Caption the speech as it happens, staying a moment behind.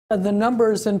The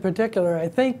numbers in particular, I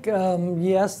think,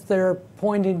 yes, they're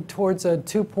pointing towards a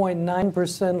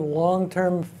 2.9%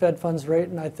 long-term Fed funds rate,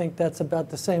 and I think that's about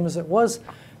the same as it was.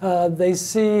 They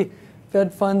see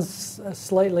Fed funds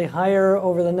slightly higher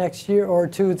over the next year or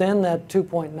two than that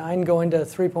 2.9, going to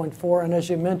 3.4, and as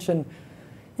you mentioned,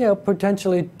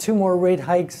 potentially 2 more rate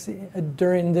hikes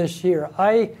during this year.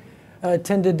 I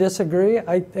tend to disagree.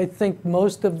 I think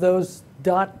most of those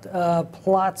dot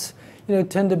plots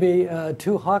tend to be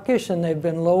too hawkish, and they've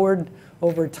been lowered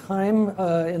over time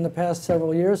in the past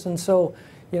several years. And so,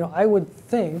 I would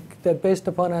think that based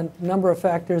upon a number of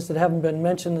factors that haven't been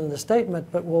mentioned in the statement,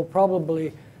 but will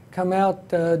probably come out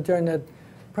during the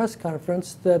press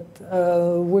conference, that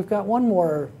we've got 1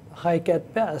 more hike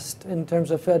at best in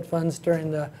terms of Fed funds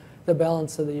during the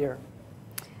balance of the year.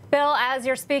 Bill, as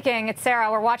you're speaking, it's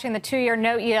Sarah. We're watching the 2-year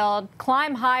note yield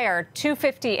climb higher,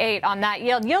 258 on that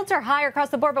yield. Yields are higher across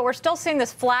the board, but we're still seeing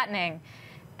this flattening,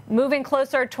 moving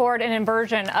closer toward an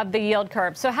inversion of the yield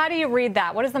curve. So how do you read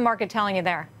that? What is the market telling you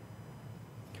there?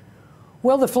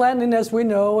 Well, the flattening, as we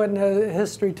know, and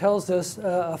history tells us,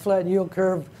 a flat yield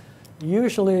curve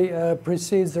usually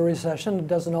precedes a recession. It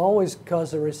doesn't always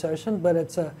cause a recession, but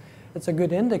it's a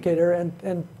good indicator.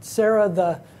 And Sarah,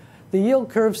 the yield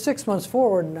curve 6 months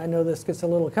forward, and I know this gets a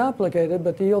little complicated,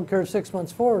 but the yield curve 6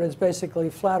 months forward is basically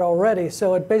flat already.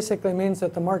 So it basically means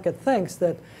that the market thinks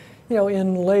that,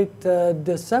 in late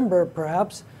December,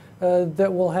 perhaps,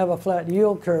 that we'll have a flat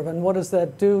yield curve. And what does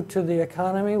that do to the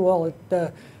economy? Well,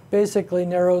 it basically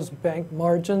narrows bank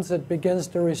margins. It begins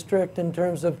to restrict in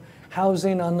terms of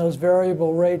housing on those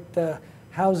variable rate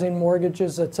housing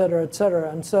mortgages, et cetera, et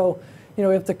cetera. And so,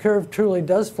 if the curve truly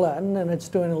does flatten, and it's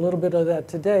doing a little bit of that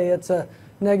today, it's a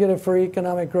negative for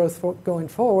economic growth going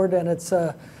forward, and it's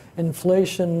a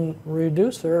inflation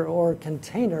reducer or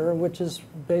container, which is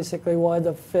basically why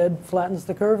the Fed flattens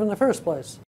the curve in the first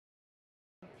place.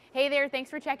 Hey there, thanks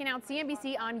for checking out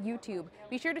CNBC on YouTube.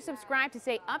 Be sure to subscribe to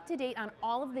stay up to date on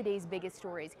all of the day's biggest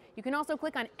stories. You can also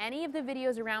click on any of the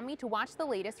videos around me to watch the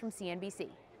latest from CNBC.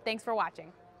 Thanks for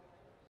watching.